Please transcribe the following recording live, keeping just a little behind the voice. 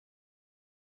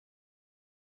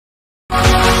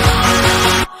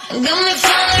Got me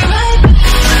falling right back.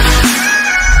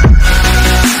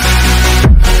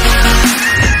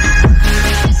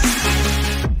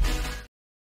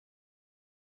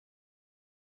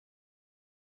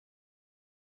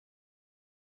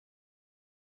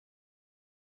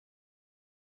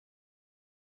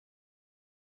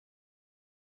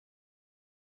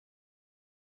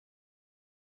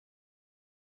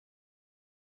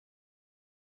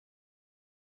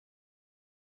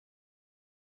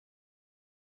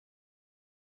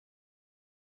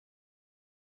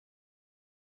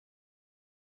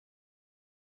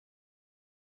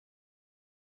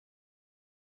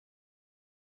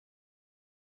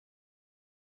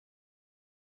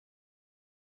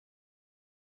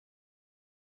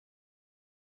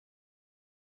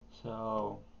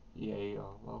 So, yeah,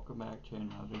 welcome back to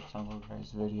another Stumble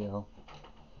Guys video.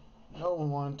 No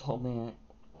one told me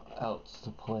else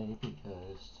to play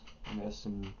because I'm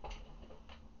guessing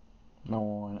no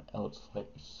one else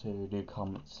likes to do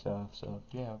comment stuff, so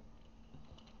yeah.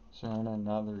 Starting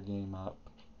another game up.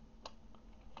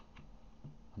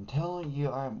 I'm telling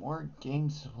you, I have more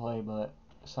games to play, but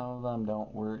some of them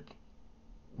don't work.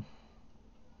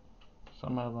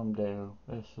 Some of them do.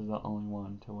 This is the only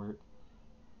one to work.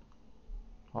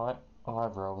 What? Oh, I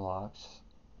have Roblox.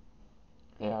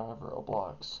 Yeah, I have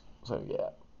Roblox. So yeah.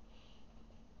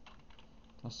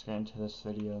 Let's get into this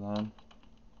video then.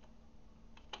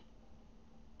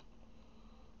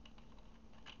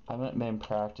 I haven't been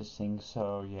practicing,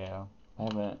 so yeah. I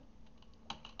haven't.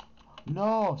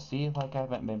 No! See, like I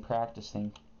haven't been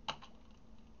practicing.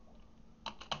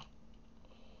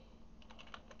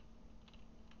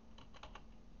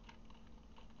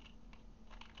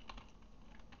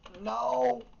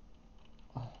 No!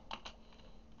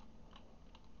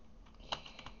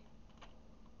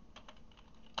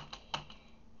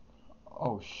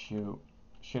 Oh shoot.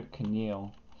 Shoot,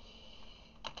 Keneal.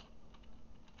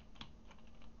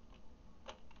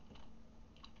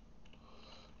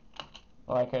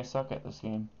 Like I suck at this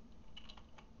game.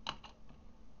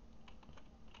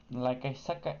 Like I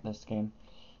suck at this game.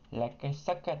 Like I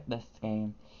suck at this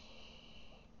game.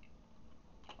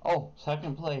 Oh,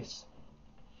 second place.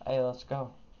 Hey, let's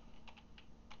go.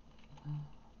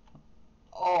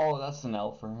 Oh, that's an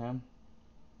L for him.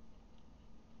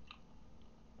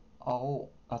 Oh,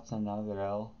 that's another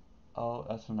L. Oh,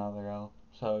 that's another L.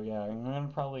 So yeah, I'm gonna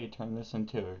probably turn this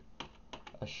into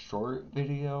a short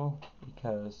video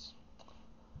because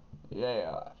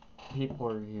yeah, people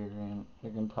are here and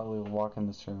they can probably walk in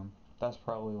this room. That's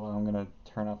probably why I'm gonna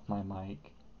turn off my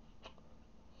mic.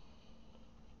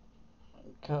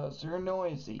 Because they're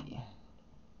noisy.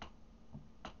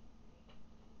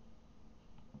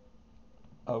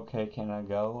 Okay, can I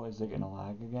go? Is it gonna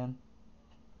lag again?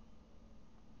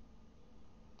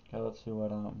 Okay, let's see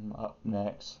what I'm up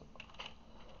next.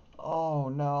 Oh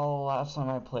no, last time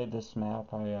I played this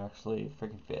map I actually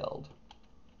freaking failed.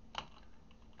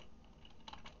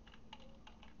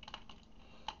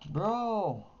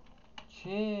 Bro!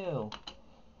 Chill!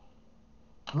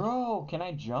 Bro, can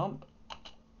I jump?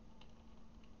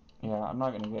 Yeah, I'm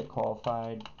not gonna get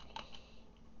qualified.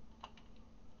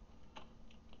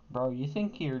 Bro, you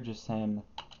think you're just him.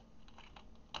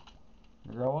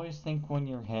 You always think when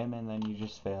you're him and then you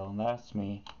just fail, and that's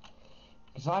me.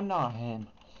 Because I'm not him.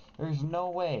 There's no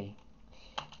way.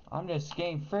 I'm just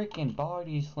getting freaking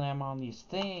body slam on these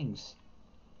things.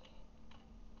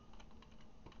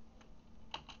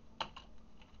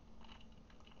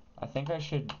 I think I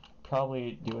should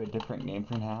probably do a different game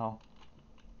for now.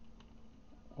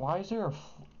 Why is there a...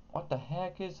 What the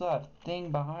heck is that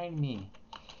thing behind me?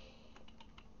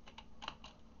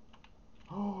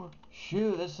 Oh,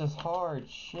 shoot, this is hard.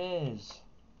 Shiz.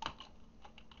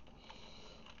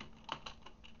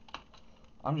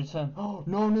 I'm just saying... Oh,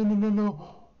 no, no, no, no,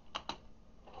 no.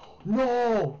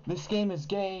 No! This game is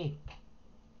gay.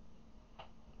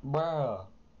 Bruh.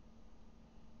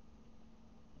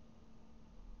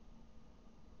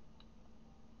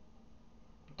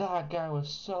 That guy was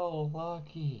so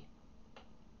lucky.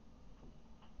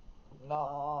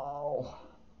 No.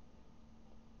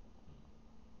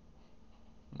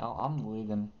 No, I'm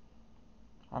leaving.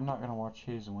 I'm not gonna watch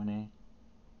his winning.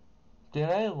 Did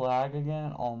I lag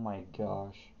again? Oh my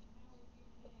gosh.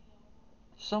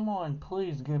 Someone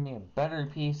please give me a better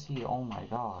PC. Oh my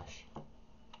gosh.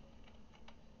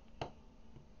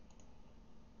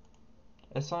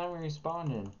 It's not even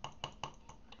responding.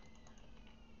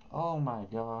 Oh my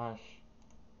gosh.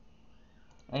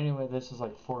 Anyway, this is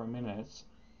like 4 minutes.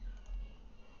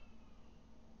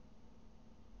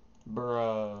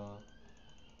 Bruh.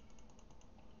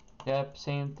 Yep,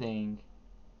 same thing.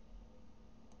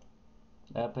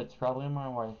 Yep, it's probably my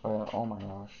Wi-Fi. Oh my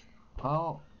gosh.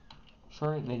 Oh,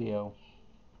 short video.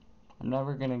 I'm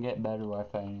never gonna get better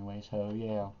Wi-Fi anyway, so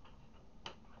yeah.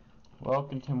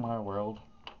 Welcome to my world.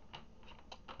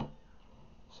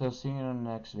 So see you in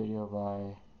the next video,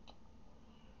 bye.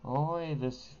 Oh, hey,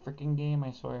 this freaking game,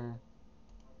 I swear.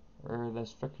 Or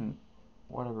this freaking,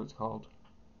 whatever it's called.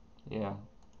 Yeah.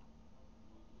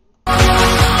 Got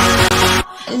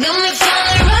me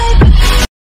falling right